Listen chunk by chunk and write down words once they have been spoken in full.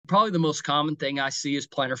probably the most common thing I see is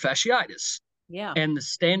plantar fasciitis. Yeah. And the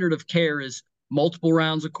standard of care is multiple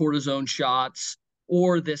rounds of cortisone shots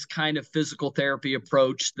or this kind of physical therapy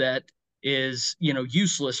approach that is,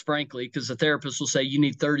 useless, frankly, because the therapist will say you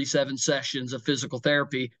need 37 sessions of physical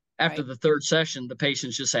therapy. After Right. the third session, the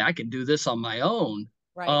patients just say, I can do this on my own.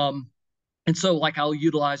 Right. Um, and so, like, I'll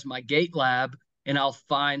utilize my gait lab and I'll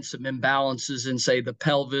find some imbalances in, say, the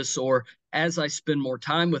pelvis, or as I spend more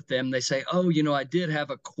time with them, they say, oh, I did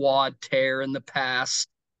have a quad tear in the past,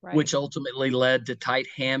 Right. which ultimately led to tight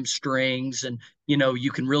hamstrings. And,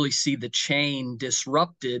 you can really see the chain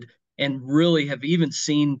disrupted, and really have even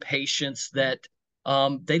seen patients that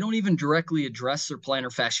they don't even directly address their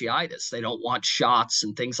plantar fasciitis. They don't want shots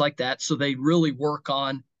and things like that. So they really work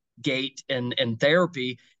on gait and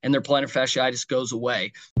therapy, and their plantar fasciitis goes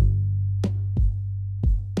away.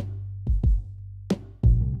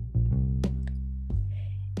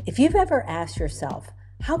 If you've ever asked yourself,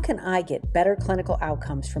 how can I get better clinical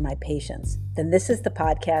outcomes for my patients? Then this is the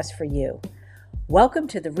podcast for you. Welcome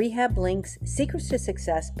to the Rehab Links Secrets to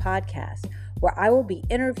Success podcast, where I will be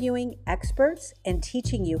interviewing experts and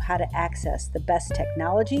teaching you how to access the best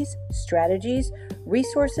technologies, strategies,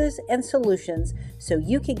 resources, and solutions so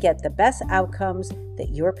you can get the best outcomes that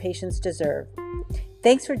your patients deserve.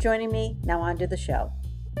 Thanks for joining me. Now on to the show.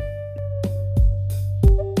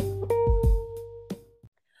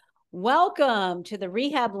 Welcome to the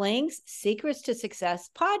Rehab Links Secrets to Success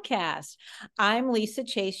podcast. I'm Lisa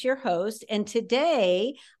Chase, your host, and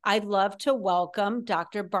today I'd love to welcome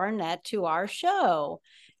Dr. Barnett to our show.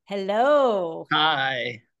 Hello.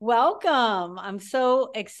 Hi. Welcome. I'm so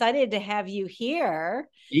excited to have you here.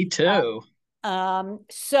 Me too.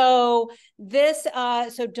 So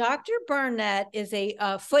Dr. Barnett is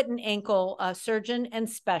a foot and ankle surgeon and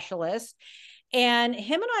specialist. And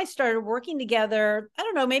him and I started working together, I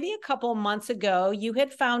don't know, maybe a couple months ago. You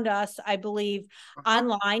had found us, I believe,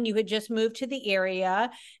 online. You had just moved to the area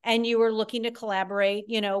and you were looking to collaborate,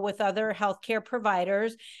 with other healthcare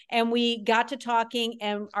providers. And we got to talking,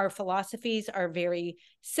 and our philosophies are very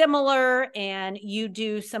similar. And you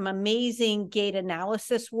do some amazing gait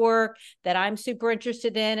analysis work that I'm super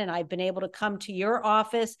interested in. And I've been able to come to your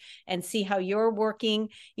office and see how you're working,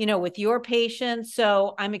 with your patients.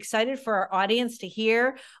 So I'm excited for our audience to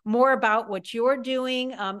hear more about what you're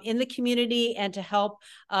doing in the community and to help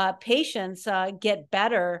patients get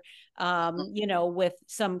better, with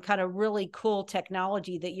some kind of really cool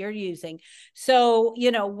technology that you're using. So,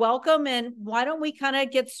 welcome. And why don't we kind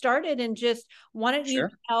of get started, and why don't you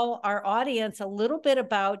tell our audience a little bit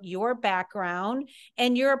about your background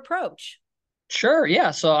and your approach? Sure.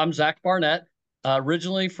 Yeah. So I'm Zach Barnett,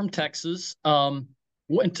 originally from Texas.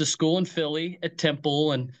 Went to school in Philly at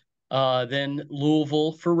Temple, and then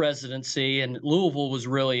Louisville for residency. And Louisville was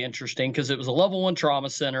really interesting because it was a level 1 trauma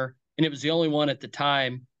center, and it was the only one at the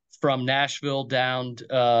time from Nashville down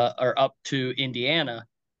or up to Indiana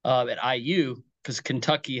at IU, because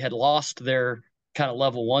Kentucky had lost their kind of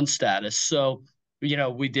level 1 status. So,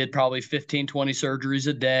 we did probably 15, 20 surgeries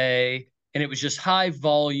a day, and it was just high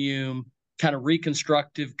volume kind of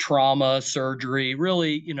reconstructive trauma surgery,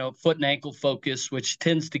 really, foot and ankle focus, which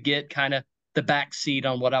tends to get kind of the back seat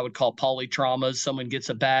on what I would call polytraumas. Someone gets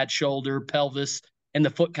a bad shoulder, pelvis, and the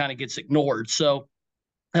foot kind of gets ignored. So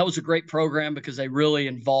that was a great program because they really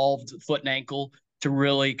involved foot and ankle to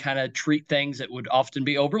really kind of treat things that would often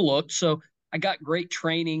be overlooked. So I got great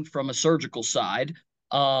training from a surgical side.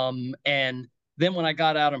 And then when I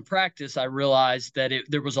got out in practice, I realized that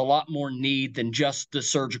there was a lot more need than just the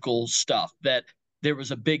surgical stuff, that there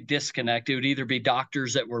was a big disconnect. It would either be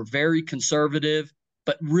doctors that were very conservative,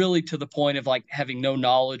 but really to the point of like having no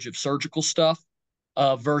knowledge of surgical stuff,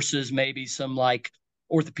 versus maybe some like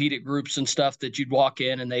orthopedic groups and stuff that you'd walk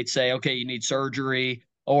in and they'd say, okay, you need surgery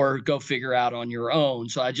or go figure out on your own.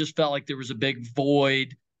 So I just felt like there was a big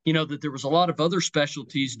void, that there was a lot of other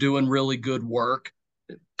specialties doing really good work.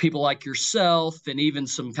 People like yourself and even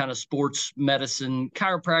some kind of sports medicine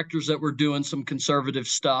chiropractors that were doing some conservative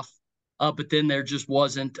stuff. But then there just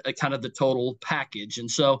wasn't a kind of the total package.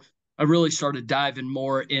 And so I really started diving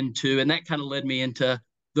more into, and that kind of led me into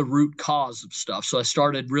the root cause of stuff. So I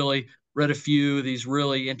started read a few of these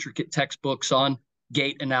really intricate textbooks on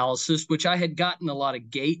gait analysis, which I had gotten a lot of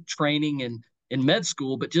gait training in med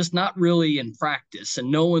school, but just not really in practice.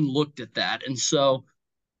 And no one looked at that. And so,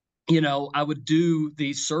 I would do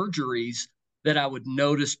these surgeries that I would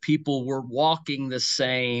notice people were walking the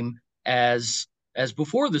same as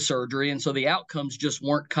before the surgery. And so the outcomes just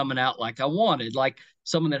weren't coming out like I wanted, like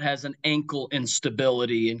someone that has an ankle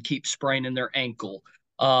instability and keeps spraining their ankle.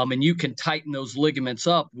 And you can tighten those ligaments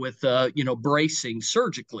up with, bracing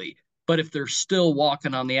surgically. But if they're still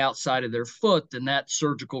walking on the outside of their foot, then that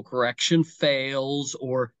surgical correction fails,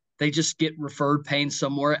 or they just get referred pain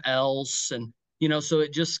somewhere else. And, so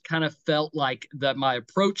it just kind of felt like that my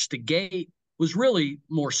approach to gait was really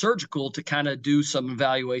more surgical, to kind of do some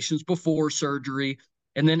evaluations before surgery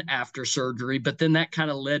and then after surgery. But then that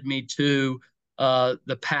kind of led me to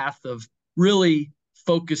the path of really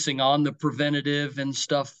focusing on the preventative and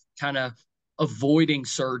stuff, kind of avoiding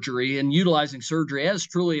surgery and utilizing surgery as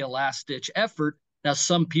truly a last ditch effort. Now,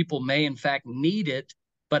 some people may in fact need it,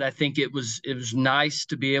 but I think it was nice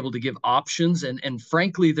to be able to give options. And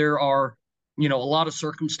frankly, there are, a lot of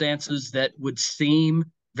circumstances that would seem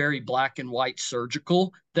very black and white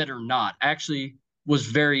surgical that are not. Actually, was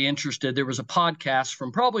very interested. There was a podcast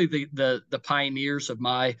from probably the pioneers of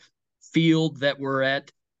my field that were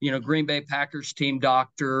at, Green Bay Packers team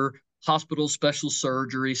doctor, hospital special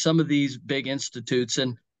surgery, some of these big institutes.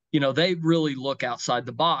 And, they really look outside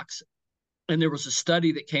the box. And there was a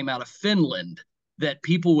study that came out of Finland that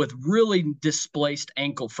people with really displaced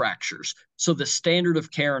ankle fractures. So the standard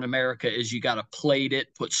of care in America is you got to plate it,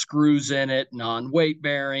 put screws in it, non-weight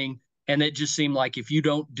bearing. And it just seemed like if you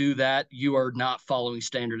don't do that, you are not following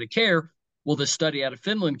standard of care. Well, the study out of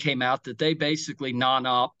Finland came out that they basically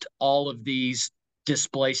non-opt all of these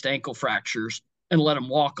displaced ankle fractures and let them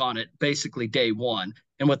walk on it basically day one.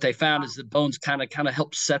 And what they found is the bones kind of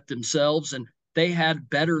help set themselves, and they had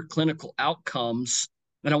better clinical outcomes.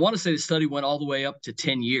 And I want to say the study went all the way up to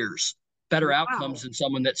 10 years, better outcomes than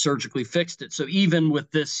someone that surgically fixed it. So even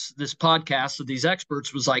with this podcast of these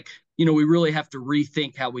experts was like, we really have to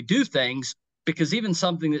rethink how we do things, because even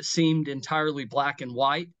something that seemed entirely black and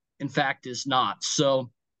white, in fact, is not.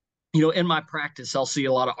 So, in my practice, I'll see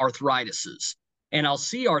a lot of arthritises, and I'll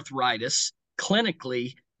see arthritis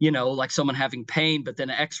clinically, like someone having pain, but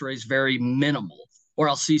then x-ray is very minimal. Or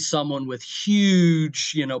I'll see someone with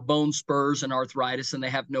huge, bone spurs and arthritis, and they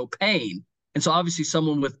have no pain. And so obviously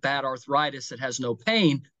someone with bad arthritis that has no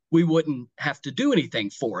pain, we wouldn't have to do anything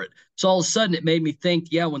for it. So all of a sudden it made me think,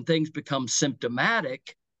 when things become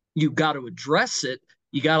symptomatic, you've got to address it.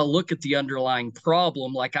 You got to look at the underlying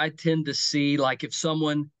problem. Like I tend to see, like if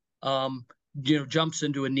someone, jumps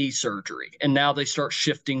into a knee surgery and now they start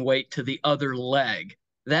shifting weight to the other leg,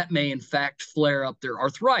 that may in fact flare up their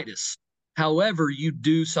arthritis. However, you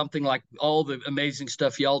do something like all the amazing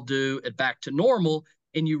stuff y'all do at Back to Normal,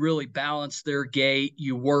 and you really balance their gait,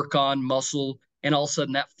 you work on muscle, and all of a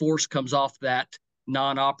sudden that force comes off that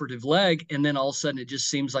non-operative leg, and then all of a sudden it just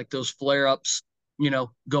seems like those flare-ups,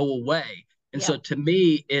 go away. And so to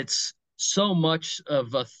me, it's so much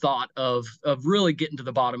of a thought of really getting to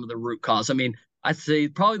the bottom of the root cause. I mean, I'd say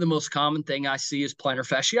probably the most common thing I see is plantar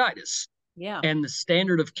fasciitis. Yeah. And the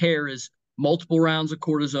standard of care is multiple rounds of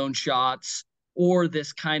cortisone shots, or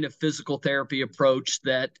this kind of physical therapy approach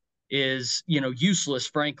that is, useless,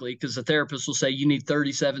 frankly, because the therapist will say you need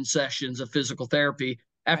 37 sessions of physical therapy.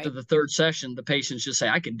 After the third session, the patients just say,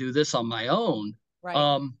 I can do this on my own.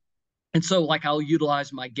 Right. And so like I'll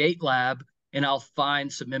utilize my gait lab and I'll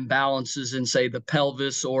find some imbalances in, say, the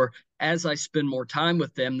pelvis, or as I spend more time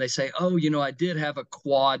with them, they say, oh, I did have a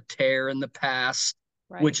quad tear in the past,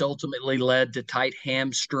 which ultimately led to tight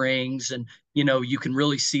hamstrings. And, you can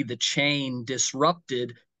really see the chain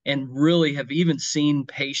disrupted, and really have even seen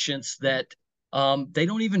patients that they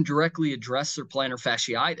don't even directly address their plantar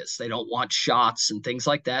fasciitis. They don't want shots and things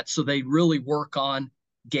like that. So they really work on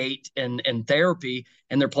gait and therapy,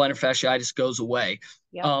 and their plantar fasciitis goes away.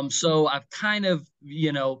 Yep. So I've kind of,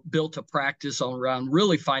 built a practice around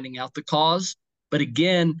really finding out the cause. But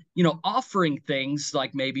again, offering things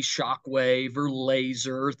like maybe shockwave or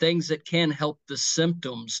laser, things that can help the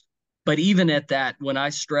symptoms. But even at that, when I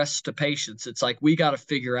stress to patients, it's like, we got to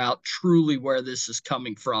figure out truly where this is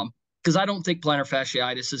coming from. Because I don't think plantar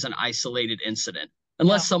fasciitis is an isolated incident.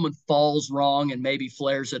 Unless someone falls wrong and maybe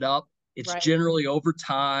flares it up, it's generally over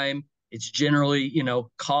time. It's generally,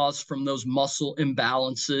 caused from those muscle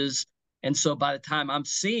imbalances. And so by the time I'm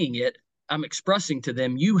seeing it, I'm expressing to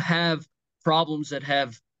them, you have problems that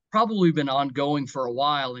have probably been ongoing for a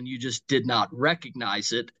while and you just did not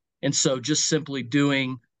recognize it. And so just simply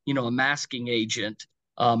doing, a masking agent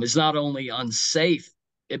is not only unsafe,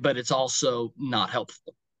 but it's also not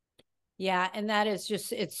helpful. Yeah. And that is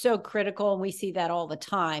just, it's so critical. And we see that all the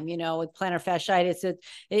time, with plantar fasciitis,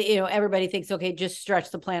 everybody thinks, okay, just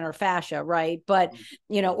stretch the plantar fascia. Right. But,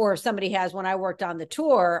 or if somebody has, when I worked on the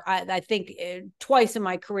tour, I think twice in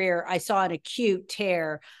my career, I saw an acute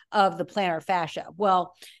tear of the plantar fascia.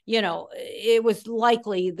 Well, it was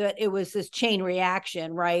likely that it was this chain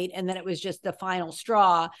reaction, right? And then it was just the final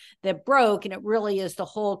straw that broke. And it really is the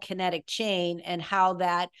whole kinetic chain and how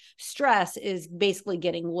that stress is basically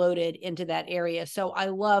getting loaded into that area. So I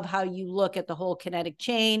love how you look at the whole kinetic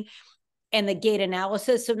chain and the gait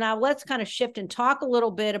analysis. So now let's kind of shift and talk a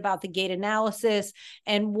little bit about the gait analysis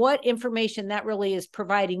and what information that really is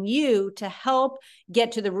providing you to help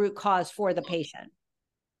get to the root cause for the patient.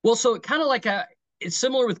 Well, so kind of like it's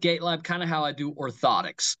similar with Gait Lab, kind of how I do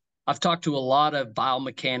orthotics. I've talked to a lot of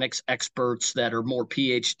biomechanics experts that are more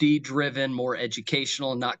PhD driven, more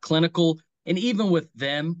educational and not clinical. And even with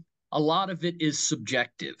them, a lot of it is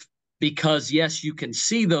subjective because, yes, you can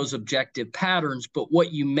see those objective patterns, but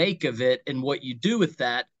what you make of it and what you do with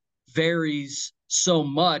that varies so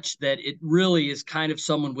much that it really is kind of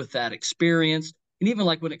someone with that experience. And even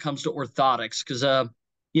like when it comes to orthotics, because,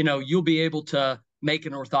 you'll be able to make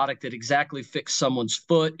an orthotic that exactly fits someone's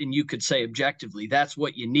foot, and you could say objectively that's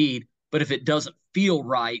what you need. But if it doesn't feel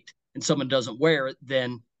right and someone doesn't wear it,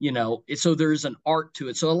 then so there's an art to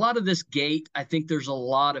it. So a lot of this gait, I think there's a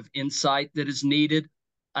lot of insight that is needed.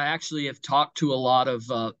 I actually have talked to a lot of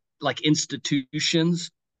like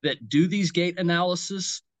institutions that do these gait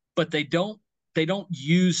analysis, but they don't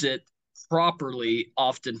use it properly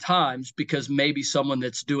oftentimes because maybe someone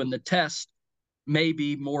that's doing the test may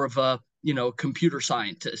be more of a computer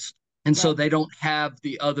scientist. And so they don't have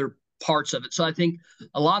the other parts of it. So I think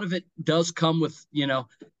a lot of it does come with,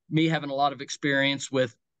 me having a lot of experience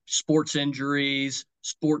with sports injuries,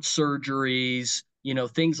 sports surgeries,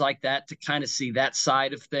 things like that to kind of see that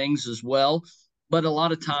side of things as well. But a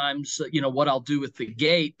lot of times, what I'll do with the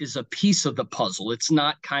gait is a piece of the puzzle. It's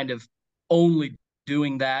not kind of only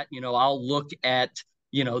doing that. I'll look at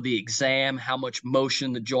the exam, how much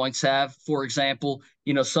motion the joints have. For example,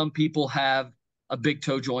 some people have a big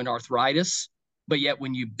toe joint arthritis, but yet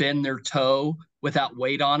when you bend their toe without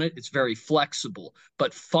weight on it, it's very flexible.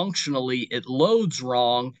 But functionally, it loads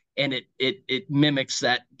wrong and it mimics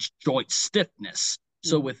that joint stiffness.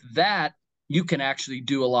 So with that, you can actually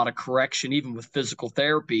do a lot of correction, even with physical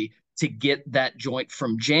therapy, to get that joint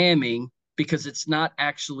from jamming because it's not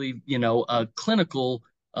actually, a clinical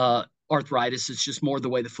arthritis. It's just more the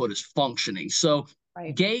way the foot is functioning. So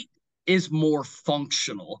gait is more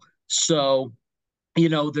functional. So,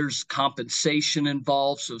 there's compensation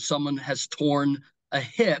involved. So if someone has torn a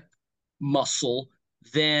hip muscle,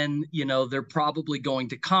 then, they're probably going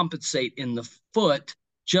to compensate in the foot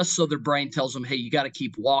just so their brain tells them, hey, you got to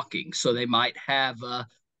keep walking. So they might have a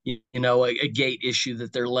gait issue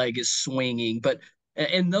that their leg is swinging. But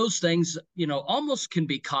and those things, almost can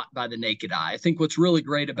be caught by the naked eye. I think what's really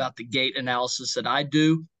great about the gait analysis that I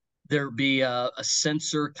do, there'd be a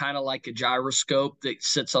sensor, kind of like a gyroscope that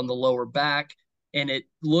sits on the lower back, and it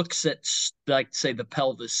looks at, like, say, the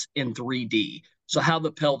pelvis in 3D. So how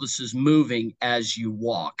the pelvis is moving as you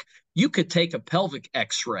walk. You could take a pelvic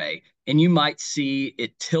x-ray and you might see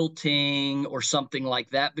it tilting or something like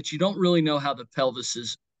that, but you don't really know how the pelvis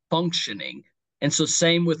is functioning. And so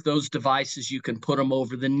same with those devices, you can put them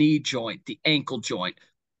over the knee joint, the ankle joint,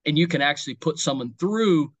 and you can actually put someone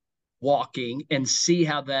through walking and see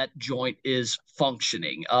how that joint is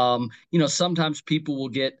functioning. Sometimes people will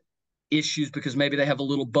get issues because maybe they have a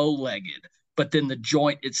little bow-legged, but then the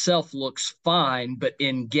joint itself looks fine, but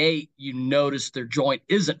in gait, you notice their joint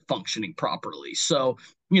isn't functioning properly. So,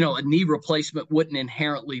 a knee replacement wouldn't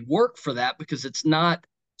inherently work for that because it's not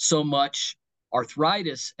so much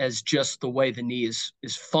arthritis as just the way the knee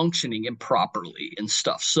is functioning improperly and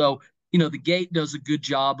stuff. So, the gait does a good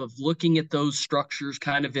job of looking at those structures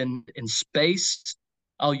kind of in space.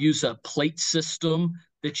 I'll use a plate system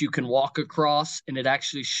that you can walk across, and it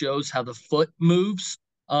actually shows how the foot moves.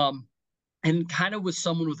 And kind of with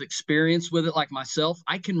someone with experience with it, like myself,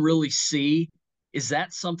 I can really see, is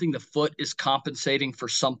that something the foot is compensating for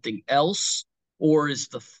something else? Or is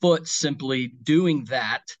the foot simply doing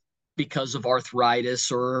that because of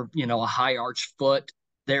arthritis or, a high arch foot?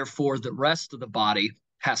 Therefore, the rest of the body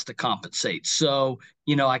has to compensate. So,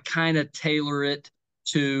 I kind of tailor it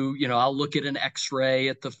to, I'll look at an x-ray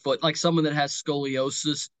at the foot, like someone that has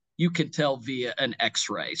scoliosis, you can tell via an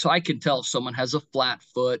x-ray. So I can tell if someone has a flat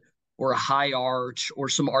foot or a high arch or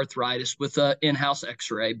some arthritis with an in-house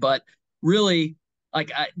x-ray. But really,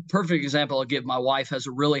 perfect example I'll give, my wife has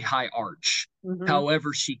a really high arch.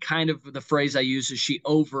 However, she the phrase I use is she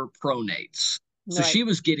overpronates. So she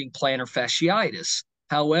was getting plantar fasciitis.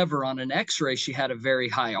 However, on an x-ray, she had a very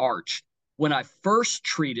high arch. When I first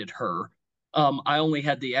treated her, I only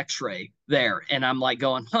had the x-ray there. And I'm like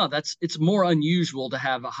going, it's more unusual to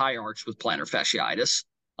have a high arch with plantar fasciitis.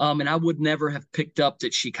 And I would never have picked up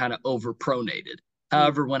that she kind of overpronated. Mm.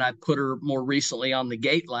 However, when I put her more recently on the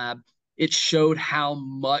gait lab, it showed how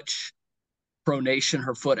much pronation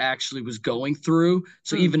her foot actually was going through.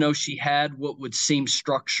 So Mm. even though she had what would seem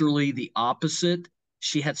structurally the opposite,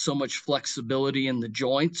 she had so much flexibility in the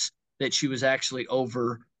joints that she was actually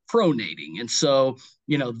over pronating. And so,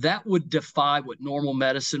 that would defy what normal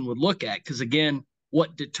medicine would look at. Because again,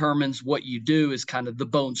 what determines what you do is kind of the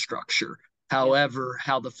bone structure. Yeah. However,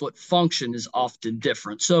 how the foot function is often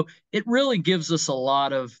different. So it really gives us a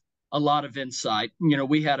lot of insight.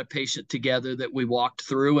 We had a patient together that we walked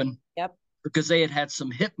through, and Yep. because they had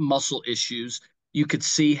some hip muscle issues, you could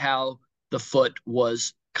see how the foot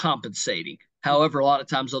was compensating. However, a lot of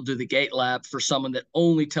times I'll do the gait lab for someone that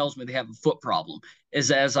only tells me they have a foot problem.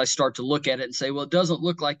 As I start to look at it and say, well, it doesn't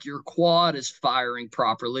look like your quad is firing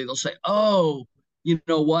properly, they'll say, oh, you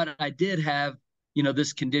know what? I did have,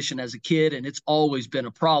 this condition as a kid, and it's always been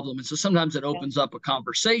a problem. And so sometimes it Yeah. opens up a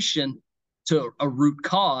conversation to a root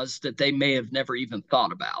cause that they may have never even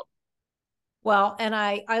thought about. Well, and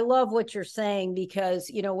I love what you're saying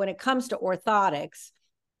because, when it comes to orthotics,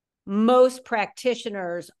 most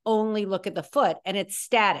practitioners only look at the foot and it's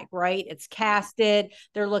static, right? It's casted.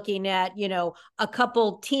 They're looking at, a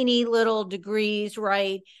couple teeny little degrees,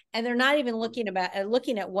 right? And they're not even looking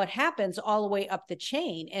at what happens all the way up the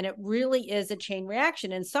chain. And it really is a chain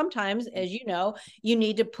reaction. And sometimes, as you know, you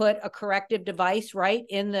need to put a corrective device right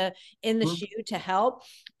in the shoe to help.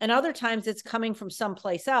 And other times it's coming from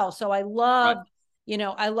someplace else. So Right.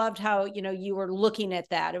 I loved how, you were looking at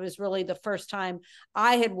that. It was really the first time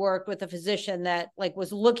I had worked with a physician that like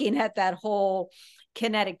was looking at that whole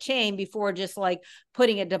kinetic chain before just like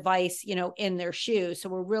putting a device, in their shoe. So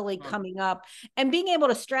we're really coming up and being able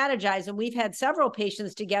to strategize. And we've had several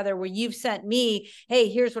patients together where you've sent me, hey,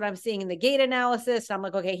 here's what I'm seeing in the gait analysis. And I'm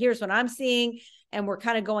like, okay, here's what I'm seeing. And we're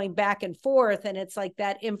kind of going back and forth. And it's like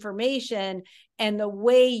that information and the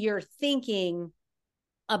way you're thinking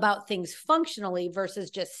about things functionally versus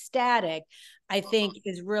just static, I think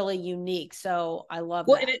is really unique. So I love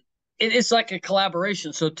Well, that. it's like a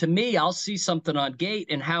collaboration. So to me, I'll see something on gait,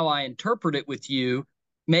 and how I interpret it with you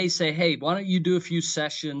may say, hey, why don't you do a few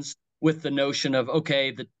sessions with the notion of,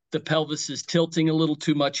 okay, the pelvis is tilting a little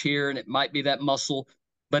too much here, and it might be that muscle.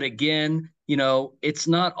 But again, it's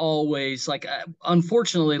not always like,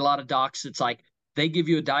 unfortunately, a lot of docs, it's like they give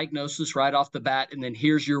you a diagnosis right off the bat, and then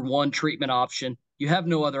here's your one treatment option. You have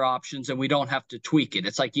no other options, and we don't have to tweak it.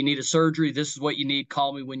 It's like you need a surgery. This is what you need.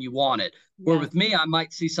 Call me when you want it. Where Yes. with me, I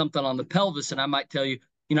might see something on the pelvis and I might tell you,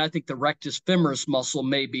 I think the rectus femoris muscle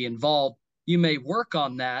may be involved. You may work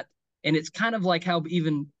on that. And it's kind of like how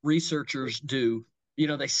even researchers do.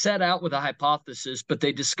 They set out with a hypothesis, but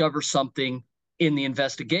they discover something in the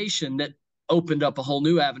investigation that opened up a whole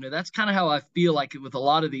new avenue. That's kind of how I feel like it with a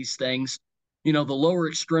lot of these things. The lower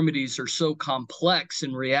extremities are so complex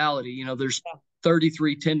in reality. There's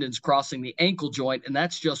 33 tendons crossing the ankle joint, and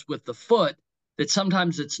that's just with the foot, that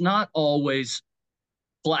sometimes it's not always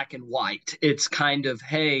black and white. It's kind of,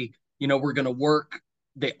 hey, we're going to work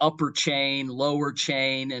the upper chain, lower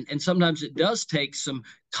chain, and sometimes it does take some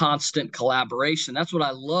constant collaboration. That's what I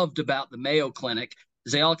loved about the Mayo Clinic,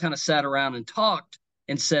 is they all kind of sat around and talked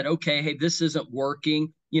and said, okay, hey, this isn't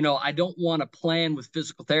working. I don't want a plan with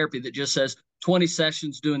physical therapy that just says 20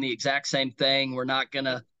 sessions doing the exact same thing. We're not going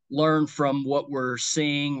to learn from what we're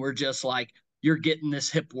seeing. We're just like, you're getting this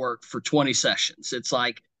hip work for 20 sessions. It's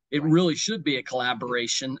like, it really should be a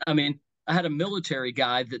collaboration. I mean, I had a military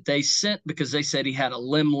guy that they sent because they said he had a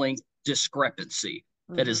limb length discrepancy,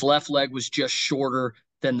 that his left leg was just shorter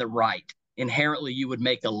than the right. Inherently, you would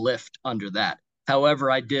make a lift under that.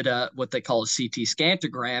 However, I did what they call a CT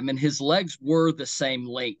scantogram, and his legs were the same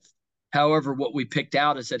length. However, what we picked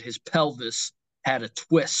out is that his pelvis had a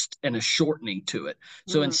twist and a shortening to it.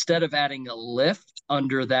 So instead of adding a lift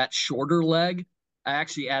under that shorter leg, I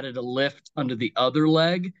actually added a lift under the other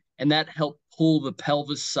leg, and that helped pull the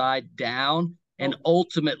pelvis side down and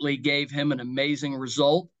ultimately gave him an amazing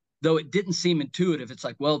result. Though it didn't seem intuitive. It's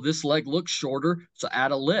like, well, this leg looks shorter, so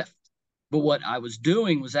add a lift. But what I was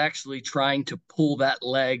doing was actually trying to pull that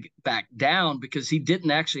leg back down, because he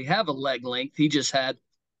didn't actually have a leg length. He just had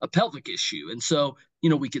a pelvic issue. And so,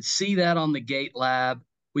 we could see that on the gait lab.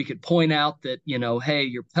 We could point out that, hey,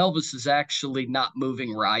 your pelvis is actually not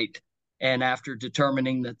moving right. And after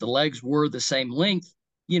determining that the legs were the same length,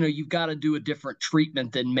 you've got to do a different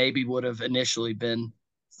treatment than maybe would have initially been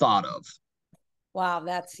thought of. Wow,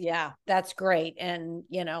 that's great. And,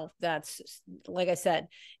 that's, like I said,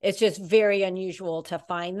 it's just very unusual to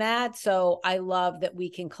find that. So I love that we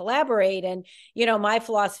can collaborate. And, my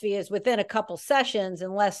philosophy is within a couple sessions,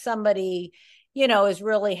 unless somebody has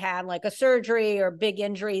really had like a surgery or big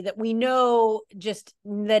injury that we know just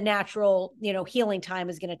the natural, healing time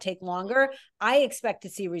is going to take longer, I expect to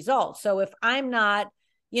see results. So if I'm not,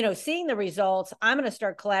 seeing the results, I'm going to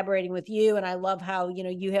start collaborating with you. And I love how,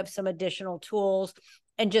 you have some additional tools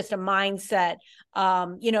and just a mindset,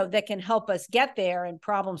 that can help us get there and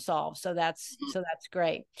problem solve. So that's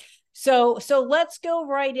great. So let's go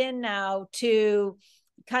right in now to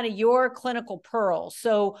kind of your clinical pearls.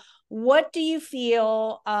 So what do you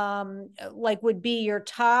feel like would be your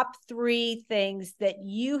top 3 things that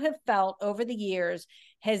you have felt over the years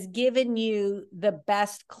has given you the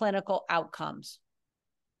best clinical outcomes?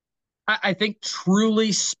 I think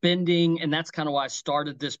truly spending, and that's kind of why I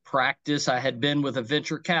started this practice. I had been with a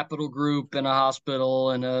venture capital group in a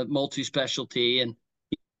hospital and a multi-specialty, and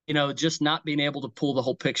just not being able to pull the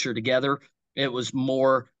whole picture together. It was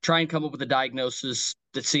more try and come up with a diagnosis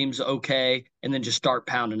that seems okay, and then just start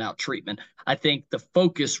pounding out treatment. I think the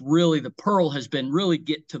focus, really, the pearl has been really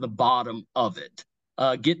get to the bottom of it,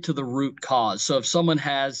 get to the root cause. So if someone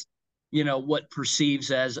has, what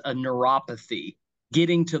perceives as a neuropathy,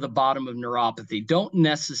 getting to the bottom of neuropathy. Don't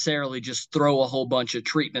necessarily just throw a whole bunch of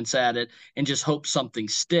treatments at it and just hope something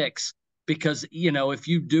sticks. Because, if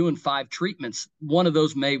you're doing 5 treatments, one of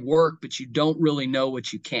those may work, but you don't really know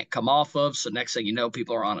what you can't come off of. So next thing you know,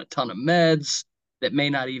 people are on a ton of meds that may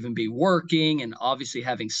not even be working and obviously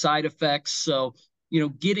having side effects. So,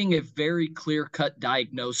 getting a very clear-cut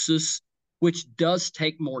diagnosis, which does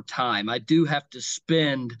take more time. I do have to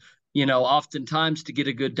spend, oftentimes to get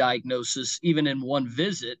a good diagnosis, even in one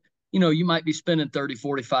visit, you might be spending 30,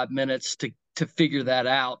 45 minutes to figure that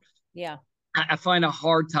out. Yeah. I find a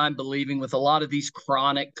hard time believing with a lot of these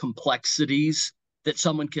chronic complexities that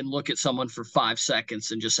someone can look at someone for 5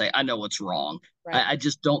 seconds and just say, I know what's wrong. Right. I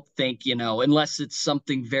just don't think, unless it's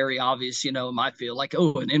something very obvious, in my field, like,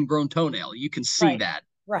 oh, an ingrown toenail, you can see that.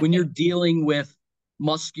 When you're dealing with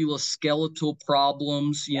musculoskeletal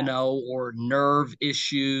problems, or nerve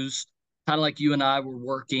issues, kind of like you and I were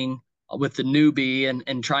working with the newbie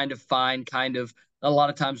and trying to find kind of a lot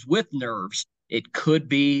of times with nerves. It could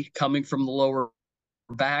be coming from the lower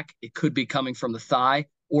back. It could be coming from the thigh,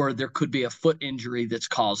 or there could be a foot injury that's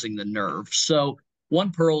causing the nerve. So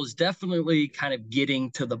one pearl is definitely kind of getting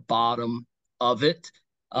to the bottom of it.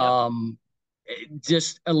 Yep. It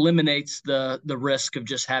just eliminates the risk of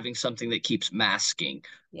just having something that keeps masking.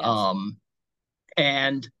 Yes.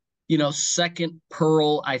 And, second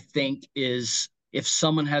pearl, I think, is if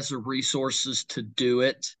someone has the resources to do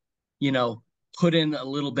it, put in a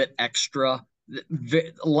little bit extra.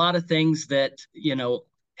 A lot of things that,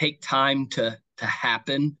 take time to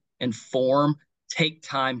happen and form, take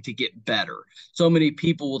time to get better. So many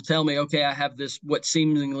people will tell me, okay, I have this, what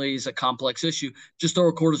seemingly is a complex issue. Just throw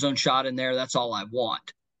a cortisone shot in there. That's all I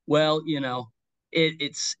want. Well,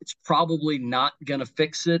 it's probably not going to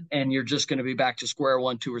fix it, and you're just going to be back to square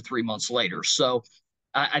one 2 or 3 months later. So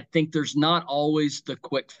I think there's not always the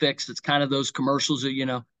quick fix. It's kind of those commercials that,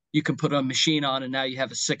 you can put a machine on and now you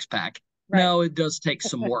have a 6-pack. Right. No, it does take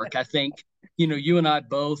some work. I think, you and I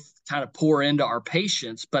both kind of pour into our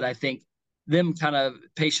patients, but I think them kind of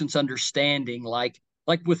patients understanding, like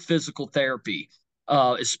with physical therapy,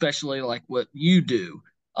 especially like what you do,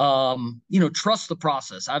 trust the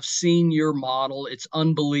process. I've seen your model. It's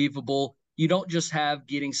unbelievable. You don't just have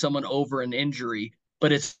getting someone over an injury,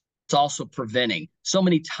 but it's also preventing. So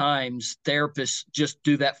many times therapists just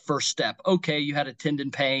do that first step. Okay, you had a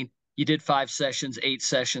tendon pain. You did 5 sessions, 8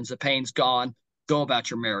 sessions. The pain's gone. Go about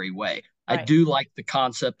your merry way. Right. I do like the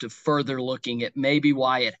concept of further looking at maybe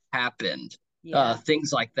why it happened,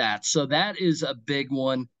 things like that. So that is a big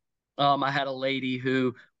one. I had a lady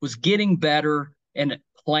who was getting better and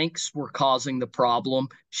planks were causing the problem.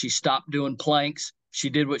 She stopped doing planks. She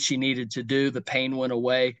did what she needed to do. The pain went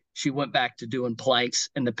away. She went back to doing planks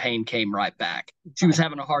and the pain came right back. She was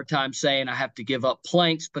having a hard time saying, I have to give up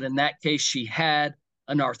planks. But in that case, she had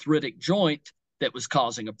an arthritic joint that was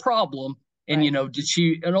causing a problem. And,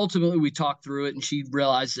 right. And ultimately we talked through it and she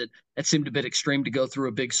realized that it seemed a bit extreme to go through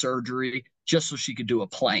a big surgery just so she could do a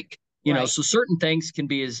plank. So certain things can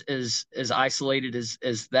be as isolated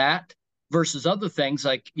as that versus other things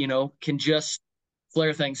like, can just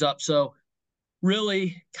flare things up. So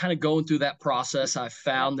really kind of going through that process, I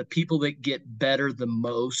found the people that get better the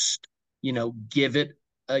most, give it,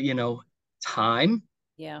 time.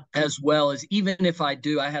 Yeah. As well as even if I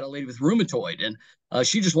had a lady with rheumatoid and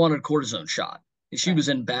she just wanted a cortisone shot and she was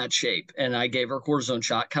in bad shape. And I gave her a cortisone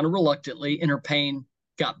shot kind of reluctantly and her pain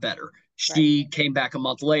got better. She came back a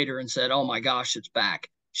month later and said, oh my gosh, it's back.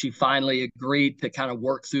 She finally agreed to kind of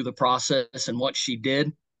work through the process. And once she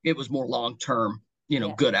did, it was more long-term,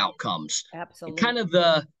 Yeah, good outcomes. And kind absolutely.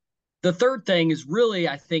 of the third thing is really,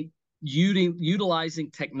 I think, utilizing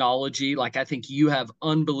technology. Like, I think you have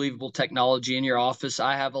unbelievable technology in your office.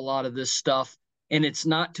 I have a lot of this stuff, and it's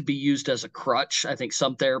not to be used as a crutch. I think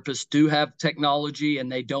some therapists do have technology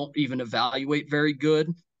and they don't even evaluate very good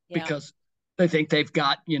Yeah. because they think they've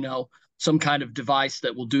got, some kind of device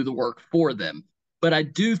that will do the work for them. But I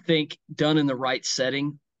do think done in the right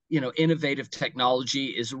setting, innovative technology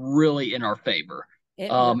is really in our favor.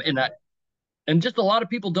 It really, And just a lot of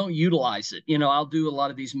people don't utilize it. I'll do a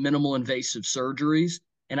lot of these minimal invasive surgeries,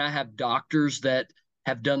 and I have doctors that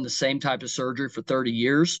have done the same type of surgery for 30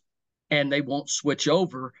 years and they won't switch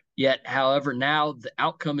over yet. However, now the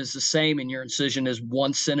outcome is the same and your incision is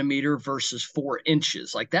 1 centimeter versus 4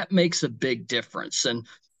 inches. Like, that makes a big difference. And,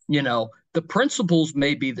 the principles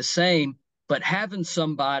may be the same, but having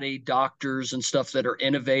somebody, doctors and stuff that are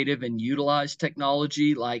innovative and utilize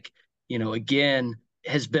technology, like, again,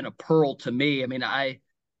 has been a pearl to me. I mean, I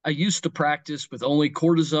used to practice with only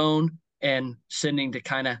cortisone and sending to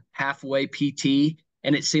kind of halfway PT,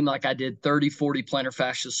 and it seemed like I did 30, 40 plantar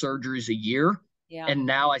fascia surgeries a year. yeah, And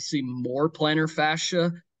now I see more plantar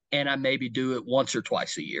fascia, and I maybe do it once or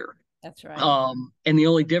twice a year. that's right. And the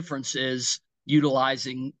only difference is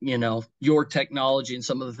utilizing, your technology and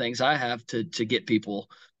some of the things I have to get people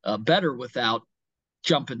better without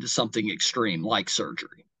jumping to something extreme like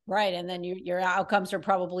surgery. Right. And then your outcomes are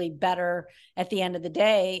probably better at the end of the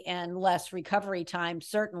day and less recovery time,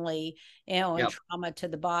 certainly, and Yep. trauma to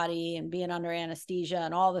the body and being under anesthesia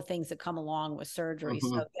and all the things that come along with surgery.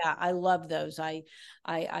 Mm-hmm. So yeah, I love those. I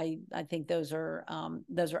think those are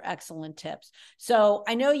excellent tips. So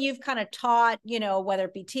I know you've kind of taught, whether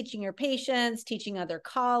it be teaching your patients, teaching other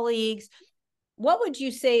colleagues, what would you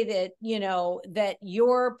say that that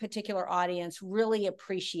your particular audience really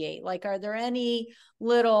appreciate? Like, are there any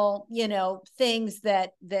little things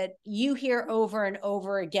that you hear over and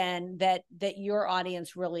over again that your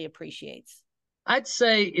audience really appreciates? I'd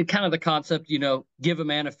say it kind of the concept, give a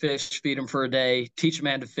man a fish, feed him for a day, teach a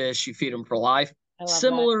man to fish, you feed him for life. I love that.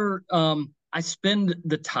 Similar, I spend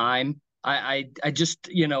the time. I just,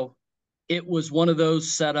 it was one of those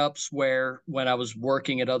setups where when I was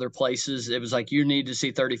working at other places, it was like, you need to see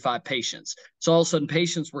 35 patients. So all of a sudden,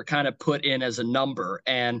 patients were kind of put in as a number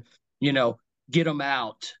and, you know, get them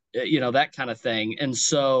out, that kind of thing. And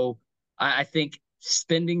so I think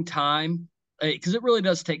spending time, because it really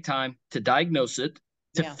does take time to diagnose it,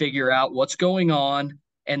 to Yeah. figure out what's going on,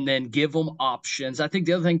 and then give them options. I think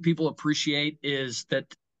the other thing people appreciate is that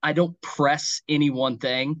I don't press any one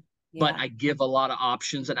thing, but Yeah. I give a lot of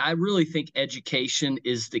options. And I really think education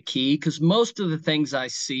is the key, because most of the things I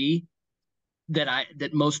see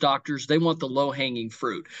that most doctors, they want the low hanging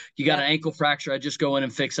fruit. You got Yep. an ankle fracture, I just go in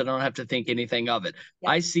and fix it. I don't have to think anything of it. Yep.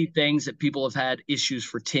 I see things that people have had issues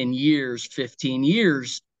for 10 years, 15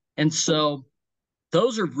 years. And so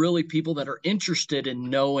those are really people that are interested in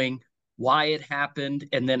knowing why it happened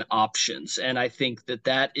and then options. And I think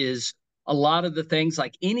that is a lot of the things.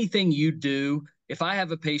 Like anything you do, if I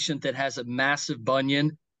have a patient that has a massive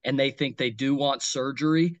bunion and they think they do want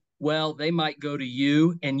surgery, well, they might go to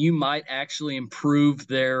you and you might actually improve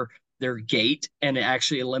their gait and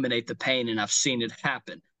actually eliminate the pain. And I've seen it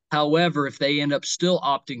happen. However, if they end up still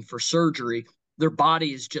opting for surgery, their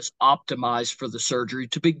body is just optimized for the surgery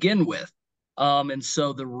to begin with. And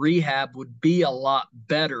so the rehab would be a lot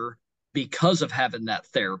better because of having that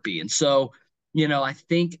therapy. And so, I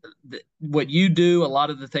think that what you do, a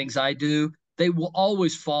lot of the things I do, they will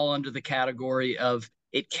always fall under the category of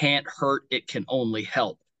it can't hurt, it can only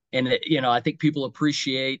help. And, I think people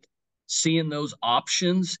appreciate seeing those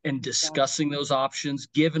options and Yeah. discussing those options,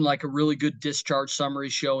 given like a really good discharge summary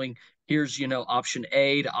showing here's, option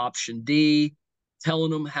A to option D,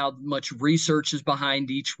 telling them how much research is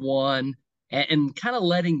behind each one, and kind of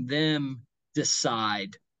letting them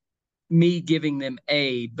decide, me giving them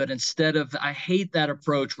A. But instead of, I hate that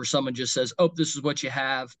approach where someone just says, oh, this is what you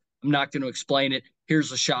have, I'm not going to explain it,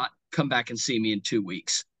 here's a shot, come back and see me in 2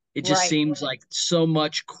 weeks. It just Right. seems like so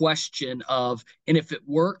much question of, and if it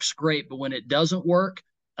works, great, but when it doesn't work,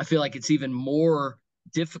 I feel like it's even more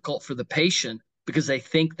difficult for the patient because they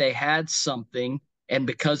think they had something, and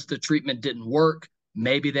because the treatment didn't work,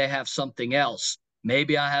 maybe they have something else.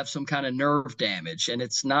 Maybe I have some kind of nerve damage, and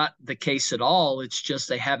it's not the case at all. It's just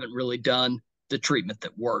they haven't really done the treatment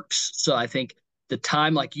that works. So I think the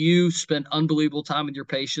time, like you spend unbelievable time with your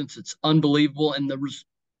patients, it's unbelievable. And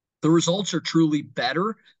the results are truly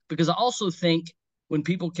better, because I also think when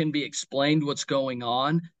people can be explained what's going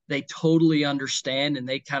on, they totally understand and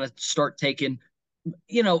they kind of start taking,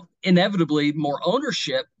 inevitably more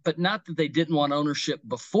ownership, but not that they didn't want ownership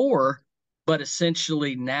before. but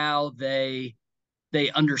essentially now they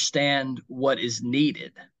understand what is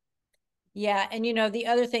needed. Yeah. And, the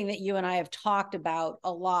other thing that you and I have talked about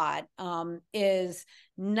a lot is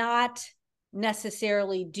not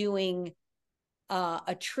necessarily doing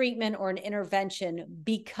a treatment or an intervention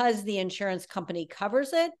because the insurance company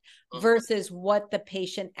covers it versus what the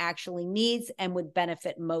patient actually needs and would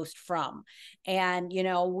benefit most from. And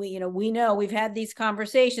we know we've had these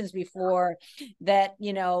conversations before that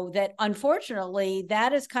that unfortunately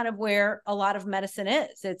that is kind of where a lot of medicine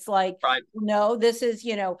is. It's like, right. No, this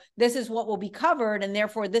is what will be covered, and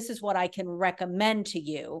therefore this is what I can recommend to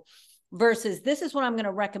you, versus this is what I'm going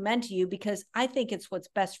to recommend to you because I think it's what's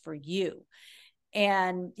best for you.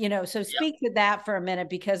 And, so speak to that for a minute,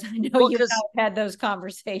 because I know you have had those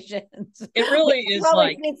conversations. It really is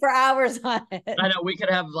like for hours on it. I know we could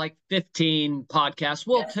have like 15 podcasts.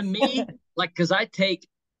 Well, to me, like, because I take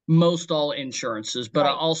most all insurances, but I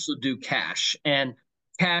also do cash, and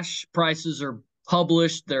cash prices are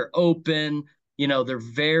published. They're open,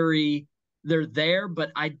 they're there,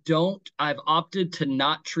 but I've opted to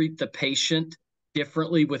not treat the patient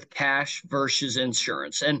differently with cash versus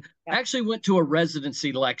insurance. And I actually went to a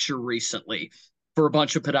residency lecture recently for a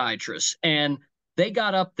bunch of podiatrists, and they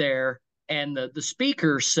got up there and the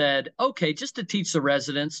speaker said, okay, just to teach the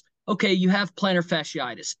residents, okay, you have plantar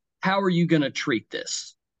fasciitis. How are you going to treat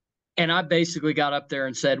this? And I basically got up there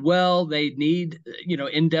and said, well, they need,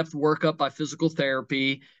 in-depth workup by physical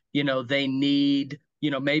therapy. They need,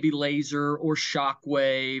 maybe laser or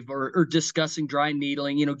shockwave or discussing dry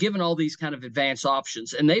needling, given all these kind of advanced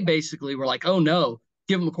options. And they basically were like, oh no,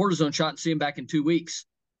 give them a cortisone shot and see them back in 2 weeks.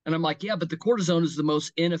 And I'm like, yeah, but the cortisone is the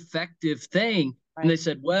most ineffective thing. And they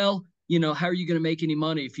said, well, how are you going to make any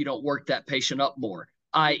money if you don't work that patient up more,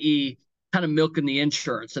 i.e., kind of milking the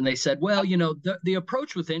insurance? And they said, well, the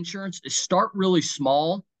approach with insurance is start really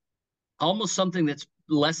small, almost something that's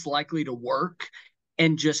less likely to work,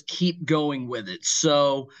 and just keep going with it.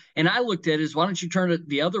 So, and I looked at it as, why don't you turn it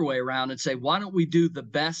the other way around and say, why don't we do the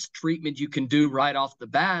best treatment you can do right off the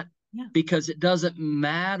bat? Yeah. Because it doesn't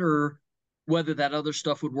matter whether that other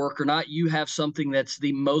stuff would work or not. You have something that's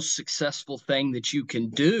the most successful thing that you can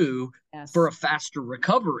do for a faster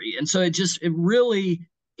recovery. And so it really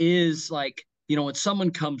is like, when someone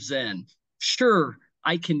comes in, sure,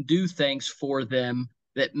 I can do things for them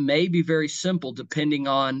that may be very simple depending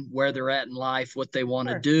on where they're at in life, what they want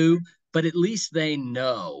to do, but at least they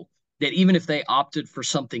know that even if they opted for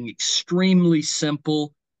something extremely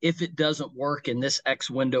simple, if it doesn't work in this X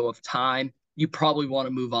window of time, you probably want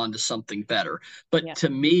to move on to something better. But to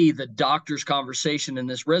me, the doctor's conversation in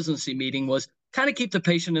this residency meeting was kind of keep the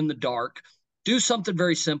patient in the dark, do something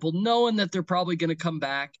very simple, knowing that they're probably going to come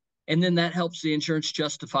back. And then that helps the insurance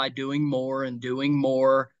justify doing more and doing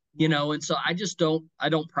more, and so I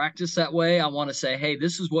don't practice that way. I want to say, hey,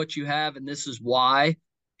 this is what you have and this is why.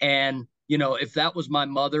 And, if that was my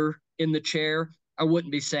mother in the chair, I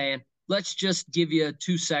wouldn't be saying, let's just give you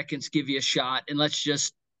 2 seconds, give you a shot, and let's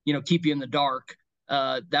just, keep you in the dark.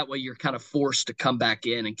 That way you're kind of forced to come back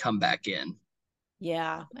in and come back in.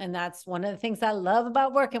 Yeah. And that's one of the things I love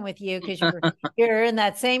about working with you, because you're in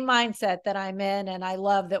that same mindset that I'm in. And I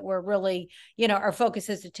love that we're really, our focus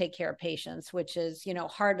is to take care of patients, which is,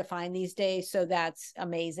 hard to find these days. So that's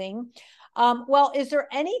amazing. Well, is there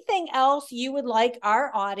anything else you would like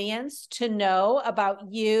our audience to know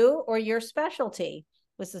about you or your specialty?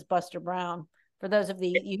 This is Buster Brown. For those of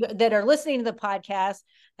you that are listening to the podcast,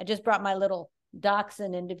 I just brought my little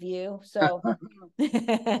dachshund into view. So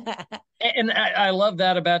and I love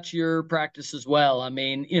that about your practice as well. I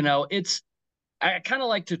mean, I kind of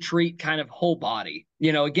like to treat kind of whole body.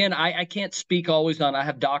 Again, I can't speak always on, I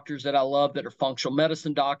have doctors that I love that are functional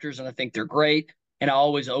medicine doctors, and I think they're great. And I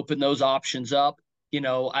always open those options up.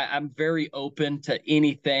 I'm very open to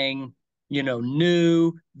anything,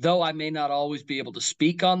 new, though I may not always be able to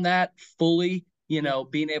speak on that fully,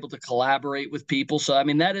 being able to collaborate with people. So, I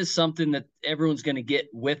mean, that is something that everyone's going to get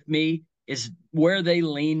with me, is where they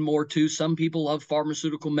lean more to. Some people love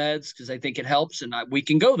pharmaceutical meds because they think it helps, and we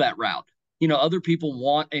can go that route. Other people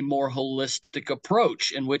want a more holistic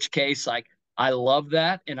approach, in which case, like, I love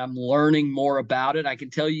that, and I'm learning more about it. I can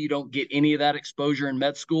tell you don't get any of that exposure in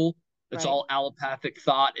med school. It's all allopathic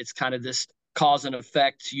thought. It's kind of this cause and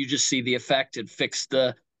effect. You just see the effect and fix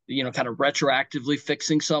the, kind of retroactively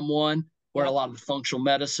fixing someone, where a lot of the functional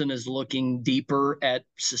medicine is looking deeper at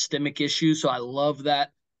systemic issues. So I love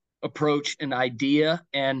that approach and idea.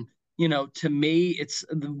 And, to me, it's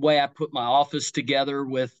the way I put my office together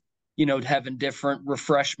with, having different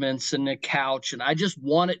refreshments and a couch. And I just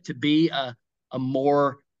want it to be a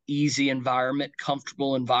more easy environment,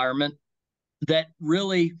 comfortable environment that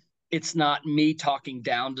really, it's not me talking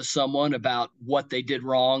down to someone about what they did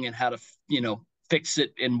wrong and how to, fix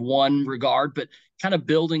it in one regard, but kind of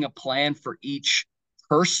building a plan for each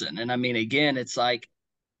person. And I mean, again, it's like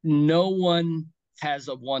no one has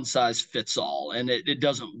a one size fits all, and it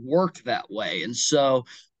doesn't work that way. And so,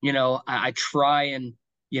 I try and,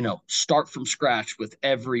 start from scratch with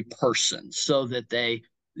every person so that they,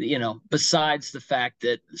 besides the fact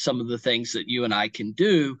that some of the things that you and I can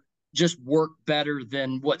do just work better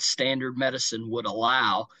than what standard medicine would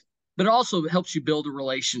allow, but it also helps you build a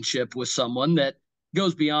relationship with someone that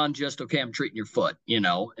goes beyond just, okay, I'm treating your foot, and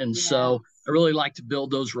Yeah. so I really like to build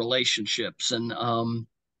those relationships. And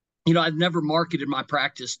I've never marketed my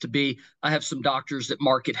practice to be, I have some doctors that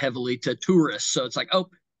market heavily to tourists. So it's like, oh,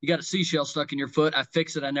 you got a seashell stuck in your foot. I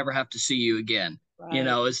fix it. I never have to see you again. Right.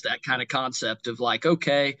 It's that kind of concept of like,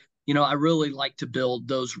 okay, I really like to build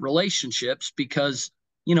those relationships because,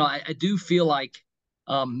 I do feel like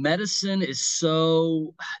medicine is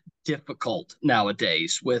so difficult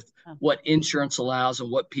nowadays with Oh, what insurance allows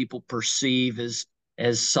and what people perceive as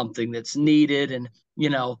something that's needed. And,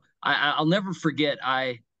 I'll never forget,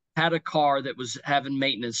 I had a car that was having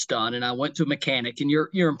maintenance done, and I went to a mechanic. And your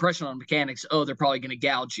impression on mechanics, oh, they're probably going to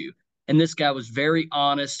gouge you. And this guy was very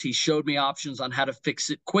honest. He showed me options on how to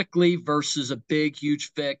fix it quickly versus a big,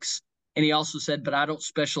 huge fix. And he also said, but I don't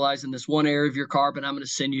specialize in this one area of your car, but I'm going to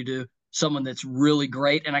send you to someone that's really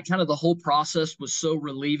great. And I kind of, the whole process was so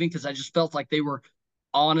relieving because I just felt like they were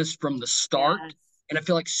honest from the start. yes. And I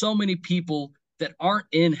feel like so many people that aren't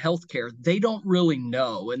in healthcare, they don't really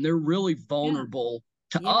know, and they're really Yeah. vulnerable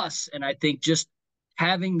to Yeah. us. And I think just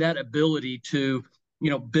having that ability to,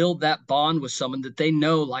 build that bond with someone that they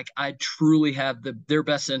know, like I truly have their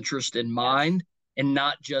best interest in Yes. mind, and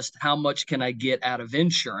not just how much can I get out of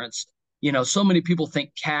insurance. So many people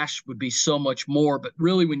think cash would be so much more, but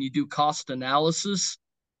really when you do cost analysis,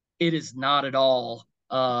 it is not at all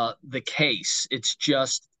the case. It's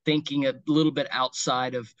just thinking a little bit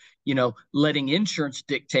outside of, letting insurance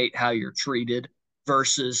dictate how you're treated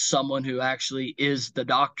versus someone who actually is the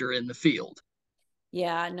doctor in the field.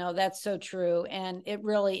 Yeah, no, that's so true. And it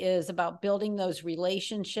really is about building those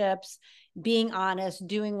relationships, being honest,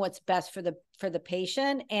 doing what's best for the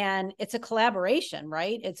patient. And it's a collaboration,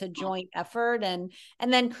 right? It's a joint effort, and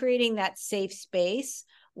then creating that safe space,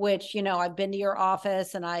 which, I've been to your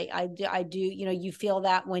office, and I do, you feel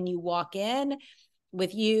that when you walk in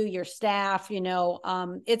with your staff,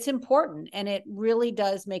 it's important, and it really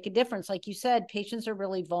does make a difference. Like you said, patients are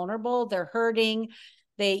really vulnerable. They're hurting.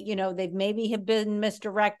 They've maybe have been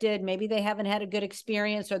misdirected. Maybe they haven't had a good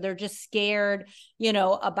experience, or they're just scared,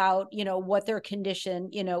 about, what their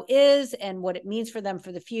condition, is and what it means for them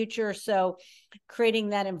for the future. So creating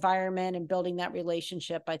that environment and building that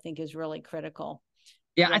relationship, I think, is really critical.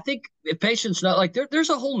 Yeah, Yeah. I think if patients know, like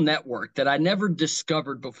there's a whole network that I never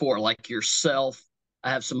discovered before, like yourself.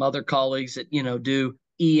 I have some other colleagues that, do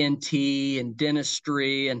ENT and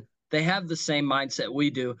dentistry, and they have the same mindset we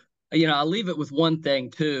do. I'll leave it with one thing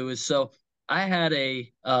too, is so I had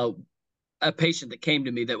a patient that came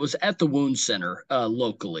to me that was at the wound center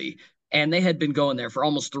locally, and they had been going there for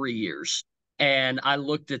almost 3 years. And I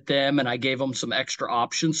looked at them and I gave them some extra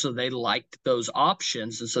options. So they liked those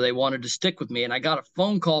options. And so they wanted to stick with me. And I got a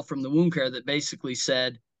phone call from the wound care that basically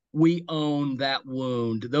said, we own that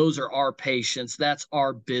wound. Those are our patients. That's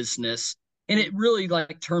our business. And it really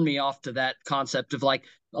like turned me off to that concept of like,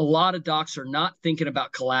 a lot of docs are not thinking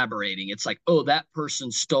about collaborating. It's like, oh, that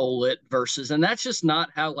person stole it versus, and that's just not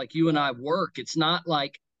how like you and I work. It's not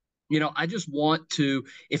like, I just want to,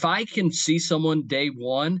 if I can see someone day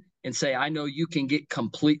one and say, I know you can get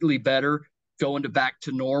completely better going to back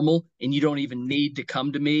to normal and you don't even need to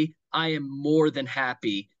come to me, I am more than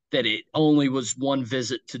happy that it only was one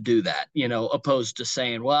visit to do that, opposed to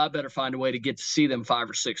saying, well, I better find a way to get to see them 5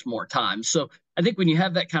 or 6 more times. So I think when you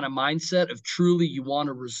have that kind of mindset of truly you want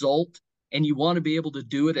a result and you want to be able to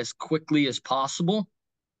do it as quickly as possible,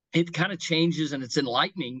 it kind of changes and it's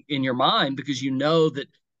enlightening in your mind because you know that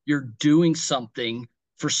you're doing something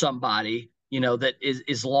for somebody, that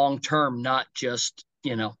is long term, not just,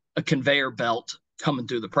 a conveyor belt coming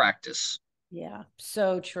through the practice. Yeah,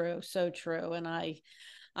 so true, so true. And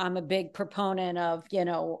I'm a big proponent of,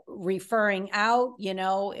 referring out,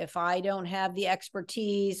 if I don't have the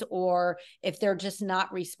expertise or if they're just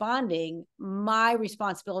not responding, my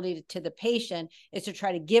responsibility to the patient is to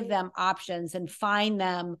try to give them options and find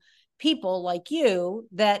them people like you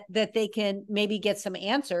that they can maybe get some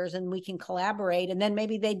answers and we can collaborate, and then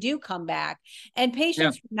maybe they do come back. And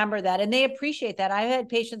patients remember that and they appreciate that. I had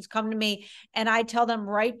patients come to me and I tell them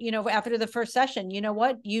right, after the first session, you know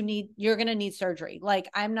what, you're going to need surgery. Like,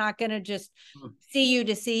 I'm not going to just see you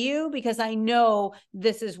to see you, because I know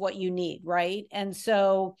this is what you need, right? And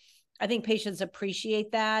so I think patients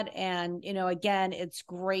appreciate that. And, again, it's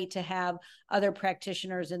great to have other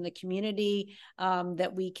practitioners in the community,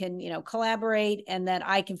 that we can, collaborate, and that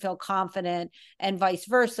I can feel confident, and vice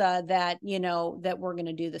versa, that, that we're going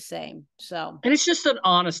to do the same. So, and it's just an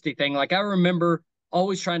honesty thing. Like, I remember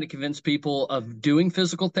always trying to convince people of doing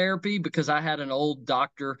physical therapy, because I had an old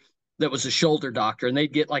doctor that was a shoulder doctor, and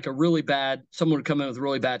they'd get like someone would come in with a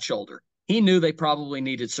really bad shoulder. He knew they probably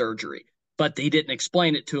needed surgery, but he didn't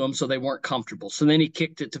explain it to them, so they weren't comfortable. So then he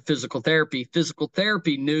kicked it to physical therapy. Physical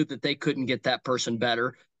therapy knew that they couldn't get that person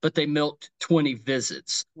better, but they milked 20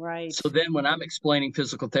 visits. right. So then when I'm explaining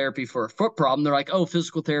physical therapy for a foot problem, they're like, oh,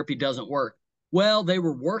 physical therapy doesn't work. Well, they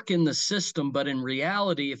were working the system, but in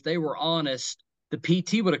reality, if they were honest, the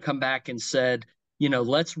PT would have come back and said,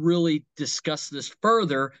 let's really discuss this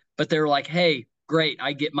further. But they were like, hey, great,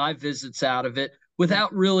 I get my visits out of it,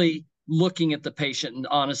 without really looking at the patient and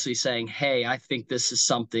honestly saying, hey, I think this is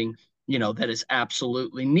something, that is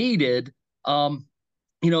absolutely needed.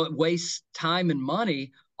 It wastes time and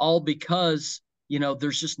money, all because,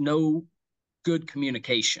 there's just no good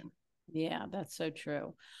communication. Yeah, that's so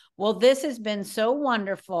true. Well, this has been so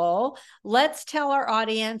wonderful. Let's tell our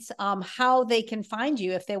audience how they can find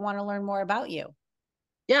you if they want to learn more about you.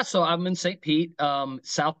 Yeah, so I'm in St. Pete,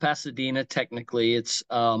 South Pasadena. Technically, it's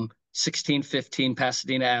 1615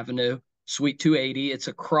 Pasadena Avenue, Suite 280. It's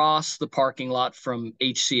across the parking lot from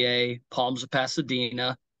HCA, Palms of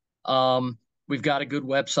Pasadena. We've got a good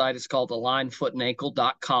website. It's called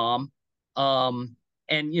alignfoothandankle.com. And,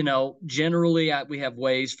 generally we have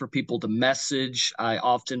ways for people to message. I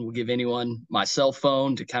often will give anyone my cell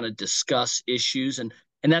phone to kind of discuss issues. And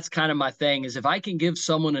that's kind of my thing, is if I can give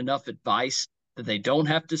someone enough advice that they don't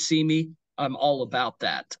have to see me, I'm all about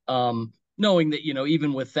that. Knowing that,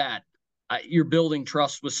 even with that, you're building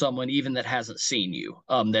trust with someone even that hasn't seen you,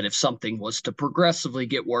 that if something was to progressively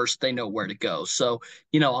get worse, they know where to go. So,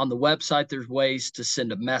 on the website, there's ways to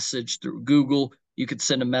send a message through Google. You could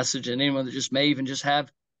send a message, and anyone that just may even just have,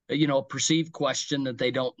 a perceived question that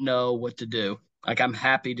they don't know what to do. Like, I'm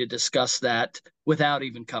happy to discuss that without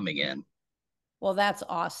even coming in. Well, that's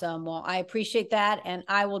awesome. Well, I appreciate that. And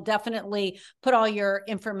I will definitely put all your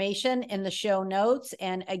information in the show notes.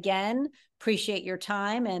 And again, appreciate your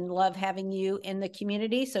time and love having you in the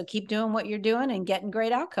community. So keep doing what you're doing and getting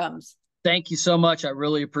great outcomes. Thank you so much. I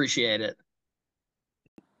really appreciate it.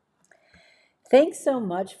 Thanks so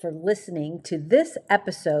much for listening to this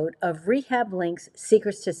episode of Rehab Link's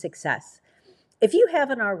Secrets to Success. If you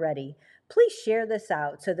haven't already, please share this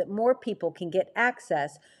out so that more people can get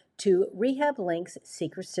access to Rehab Link's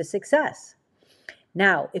Secrets to Success.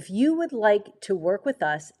 Now, if you would like to work with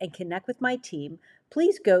us and connect with my team,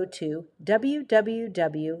 please go to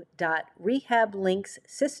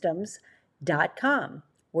www.rehablinkssystems.com,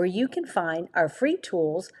 where you can find our free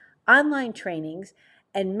tools, online trainings,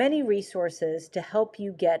 and many resources to help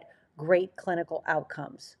you get great clinical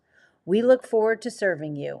outcomes. We look forward to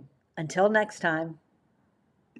serving you. Until next time.